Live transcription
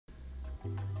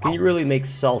Can you really make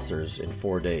seltzers in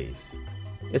 4 days?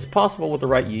 It's possible with the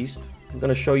right yeast. I'm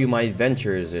going to show you my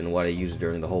adventures and what I used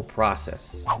during the whole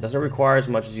process. It doesn't require as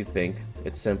much as you think.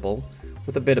 It's simple,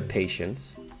 with a bit of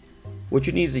patience. What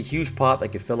you need is a huge pot that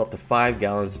can fill up to 5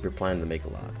 gallons if you're planning to make a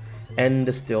lot, and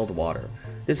distilled water.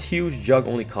 This huge jug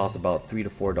only costs about $3 to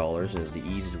 $4 and is the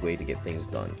easiest way to get things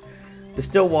done.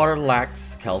 Distilled water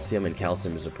lacks calcium, and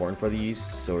calcium is important for the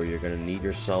yeast, so you're going to need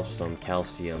yourself some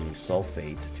calcium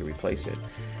sulfate to replace it.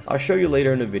 I'll show you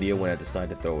later in the video when I decide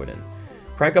to throw it in.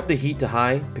 Crank up the heat to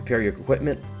high, prepare your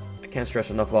equipment. I can't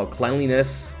stress enough about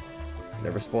cleanliness.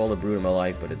 Never spoiled a brew in my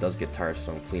life, but it does get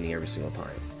tiresome cleaning every single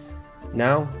time.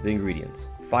 Now, the ingredients.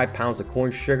 5 pounds of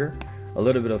corn sugar, a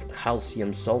little bit of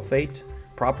calcium sulfate,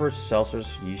 proper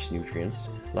seltzer's yeast nutrients,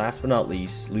 last but not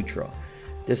least, Lutra.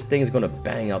 This thing is going to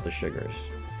bang out the sugars.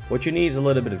 What you need is a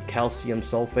little bit of calcium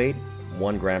sulfate,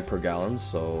 1 gram per gallon,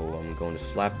 so I'm going to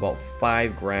slap about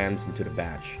 5 grams into the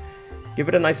batch. Give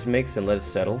it a nice mix and let it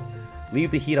settle.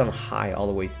 Leave the heat on high all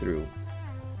the way through.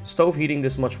 Stove heating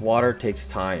this much water takes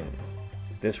time.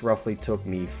 This roughly took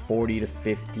me 40 to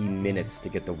 50 minutes to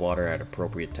get the water at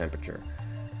appropriate temperature.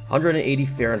 180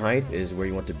 Fahrenheit is where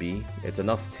you want to be. It's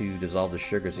enough to dissolve the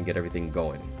sugars and get everything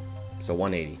going. So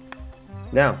 180.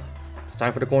 Now, it's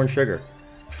time for the corn sugar.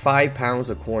 5 pounds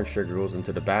of corn sugar goes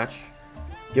into the batch.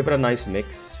 Give it a nice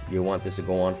mix. You want this to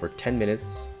go on for 10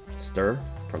 minutes. Stir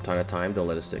from time to time, don't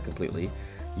let it sit completely.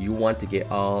 You want to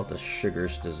get all the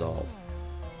sugars dissolved.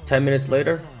 10 minutes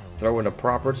later, throw in the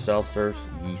proper seltzer's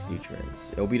yeast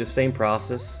nutrients. It'll be the same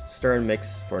process. Stir and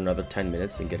mix for another 10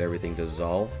 minutes and get everything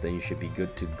dissolved, then you should be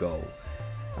good to go.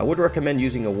 I would recommend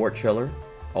using a wort chiller,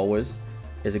 always.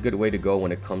 Is a good way to go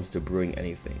when it comes to brewing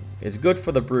anything. It's good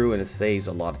for the brew and it saves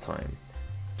a lot of time.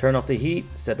 Turn off the heat,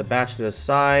 set the batch to the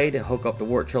side, hook up the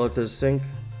wort chiller to the sink.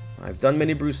 I've done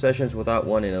many brew sessions without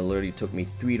one and it literally took me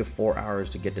 3 to 4 hours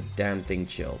to get the damn thing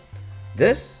chilled.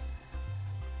 This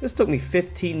took me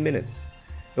 15 minutes.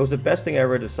 It was the best thing I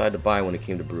ever decided to buy when it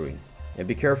came to brewing. And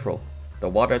be careful, the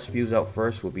water that spews out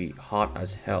first will be hot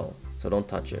as hell, so don't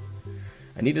touch it.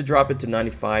 I need to drop it to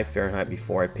 95 Fahrenheit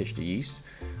before I pitch the yeast.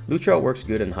 Lutra works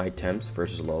good in high temps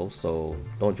versus low, so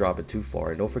don't drop it too far,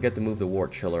 and don't forget to move the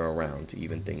wort chiller around to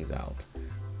even things out.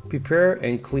 Prepare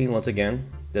and clean once again.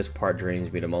 This part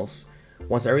drains me the most.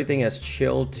 Once everything has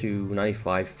chilled to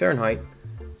 95 Fahrenheit,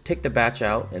 take the batch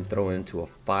out and throw it into a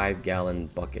 5-gallon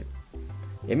bucket.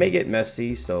 It may get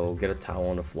messy, so get a towel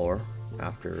on the floor.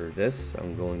 After this,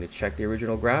 I'm going to check the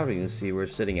original gravity and see where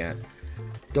it's sitting at.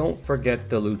 Don't forget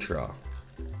the Lutra.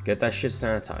 Get that shit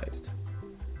sanitized.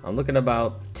 I'm looking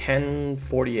about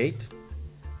 1048.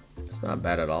 It's not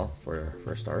bad at all for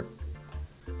a start.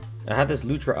 I had this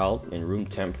Lutra out in room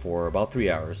temp for about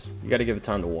 3 hours. You gotta give it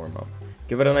time to warm up.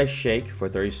 Give it a nice shake for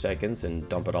 30 seconds and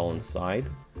dump it all inside.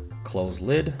 Close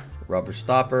lid, rubber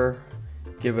stopper,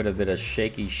 give it a bit of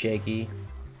shaky,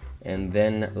 and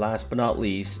then last but not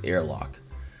least, airlock.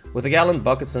 With a gallon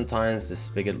bucket sometimes the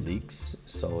spigot leaks,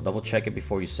 so double check it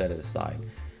before you set it aside.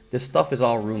 This stuff is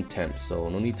all room temp, so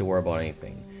no need to worry about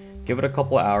anything. Give it a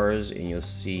couple hours and you'll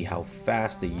see how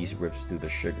fast the yeast rips through the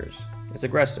sugars. It's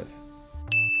aggressive.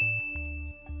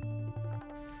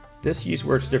 This yeast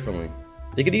works differently.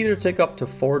 It can either take up to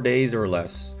 4 days or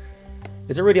less.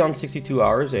 It's already on 62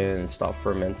 hours and stopped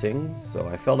fermenting, so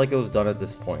I felt like it was done at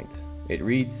this point. It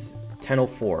reads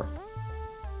 1004.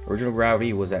 Original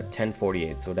gravity was at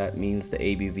 1048, so that means the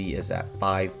ABV is at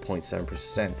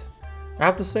 5.7%. I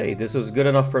have to say, this was good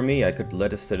enough for me. I could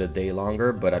let it sit a day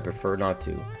longer, but I prefer not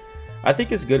to. I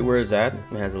think it's good where it's at.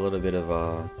 It has a little bit of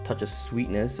a touch of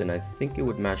sweetness, and I think it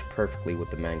would match perfectly with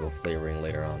the mango flavoring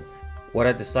later on. What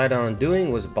I decided on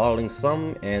doing was bottling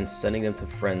some and sending them to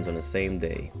friends on the same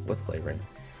day with flavoring.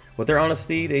 With their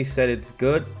honesty, they said it's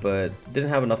good, but didn't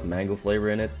have enough mango flavor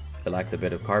in it. It lacked a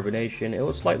bit of carbonation. It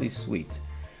was slightly sweet.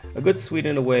 A good sweet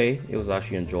in a way. It was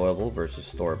actually enjoyable versus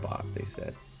store-bought, they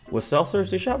said. With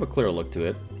seltzers, they should have a clear look to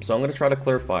it, so I'm going to try to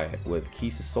clarify it with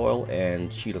Kieselsol and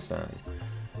Chitosan.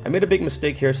 I made a big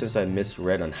mistake here since I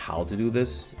misread on how to do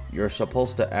this. You're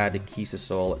supposed to add the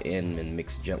Kieselsol in and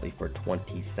mix gently for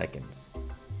 20 seconds.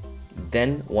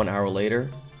 Then, 1 hour later,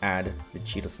 add the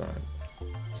Chitosan.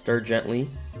 Stir gently,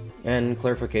 and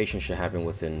clarification should happen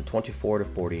within 24 to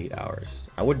 48 hours.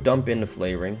 I would dump in the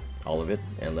flavoring, all of it,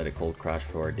 and let it cold crash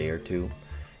for a day or two.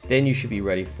 Then you should be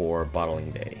ready for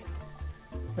bottling day.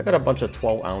 I got a bunch of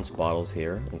 12-ounce bottles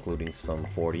here, including some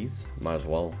 40s. Might as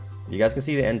well. You guys can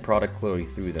see the end product clearly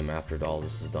through them after all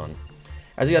this is done.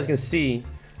 As you guys can see,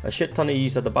 a shit ton of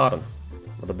yeast at the bottom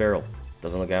of the barrel.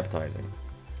 Doesn't look appetizing.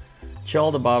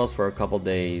 Chill the bottles for a couple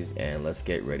days and let's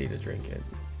get ready to drink it.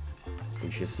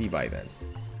 You should see by then.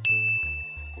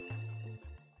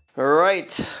 All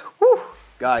right, woo,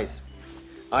 guys.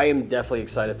 I am definitely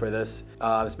excited for this.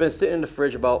 It's been sitting in the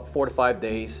fridge about 4 to 5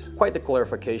 days. Quite the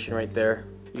clarification right there.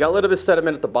 You got a little bit of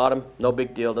sediment at the bottom. No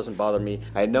big deal, doesn't bother me.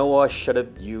 I know I should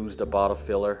have used a bottle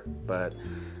filler, but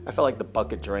I felt like the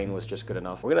bucket drain was just good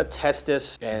enough. We're gonna test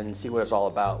this and see what it's all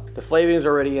about. The flavoring is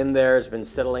already in there. It's been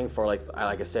settling for like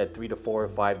I said, 3 to 4 to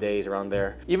 5 days around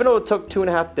there. Even though it took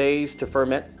 2.5 days to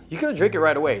ferment, you can drink it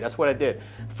right away. That's what I did.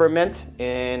 Ferment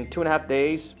in 2.5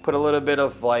 days, put a little bit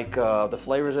of like the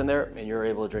flavors in there, and you're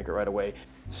able to drink it right away.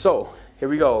 So here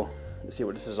we go. Let's see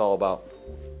what this is all about.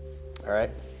 All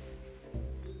right.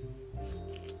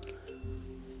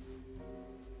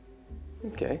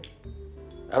 Okay.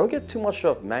 I don't get too much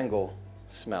of mango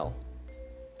smell,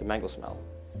 the mango smell,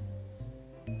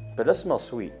 but it does smell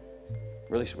sweet,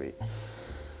 really sweet.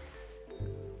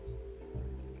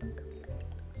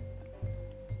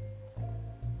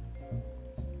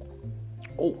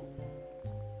 Oh,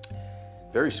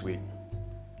 very sweet.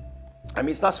 I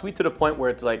mean, it's not sweet to the point where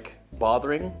it's like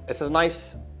bothering. It's a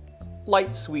nice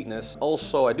light sweetness.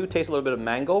 Also, I do taste a little bit of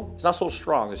mango. It's not so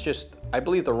strong. It's just, I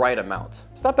believe, the right amount.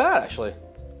 It's not bad, actually.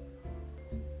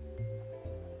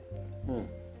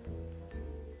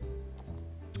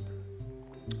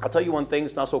 I'll tell you one thing,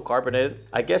 it's not so carbonated.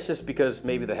 I guess it's because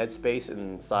maybe the headspace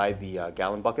inside the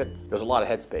gallon bucket. There's a lot of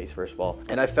headspace, first of all.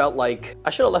 And I felt like I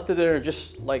should have left it there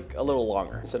just like a little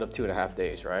longer instead of 2.5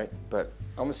 days, right? But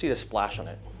I'm gonna see the splash on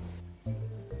it.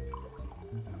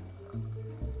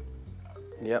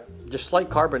 Yep, just slight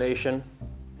carbonation,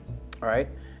 all right?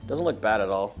 Doesn't look bad at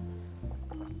all.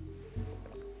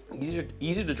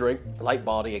 Easy to drink, light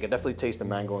body. I can definitely taste the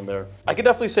mango in there. I can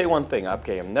definitely say one thing.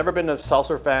 Okay, I've never been a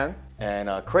seltzer fan, and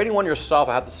creating one yourself,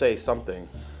 I have to say something.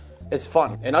 It's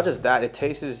fun, and not just that, it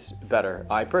tastes better.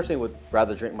 I personally would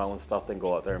rather drink my own stuff than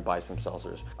go out there and buy some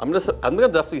seltzers. I'm gonna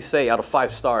definitely say out of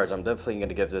 5 stars, I'm definitely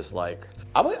gonna give this like,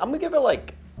 I'm gonna give it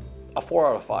like a 4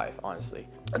 out of 5, honestly.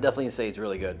 I definitely say it's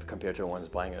really good compared to the ones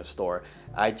buying at a store.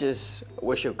 I just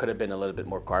wish it could have been a little bit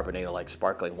more carbonated, like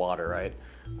sparkling water, right?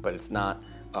 But it's not.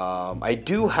 I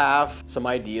do have some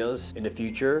ideas in the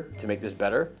future to make this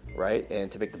better, right?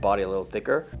 And to make the body a little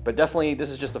thicker. But definitely, this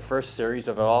is just the first series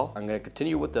of it all. I'm gonna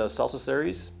continue with the salsa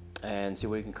series and see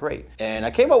what we can create. And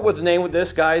I came up with the name with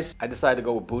this, guys. I decided to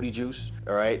go with Booty Juice,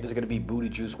 all right? This is gonna be Booty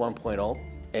Juice 1.0.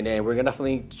 And then we're gonna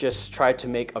definitely just try to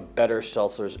make a better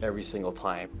seltzers every single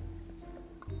time.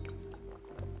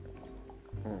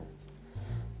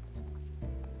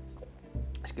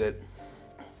 It's good.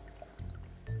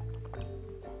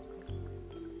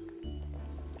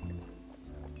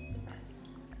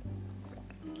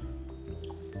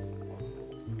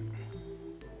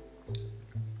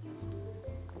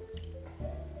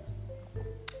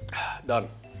 Done.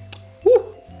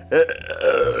 Woo.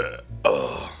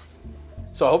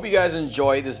 So I hope you guys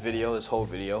enjoyed this video, this whole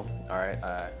video. All right,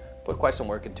 I put quite some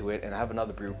work into it, and I have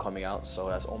another brew coming out, so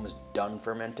that's almost done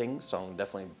fermenting. So I'm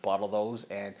definitely bottle those,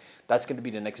 and that's going to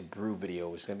be the next brew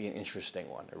video. It's going to be an interesting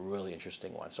one, a really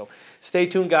interesting one. So stay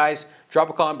tuned, guys. Drop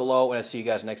a comment below, and I'll see you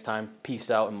guys next time. Peace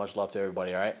out, and much love to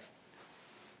everybody. All right.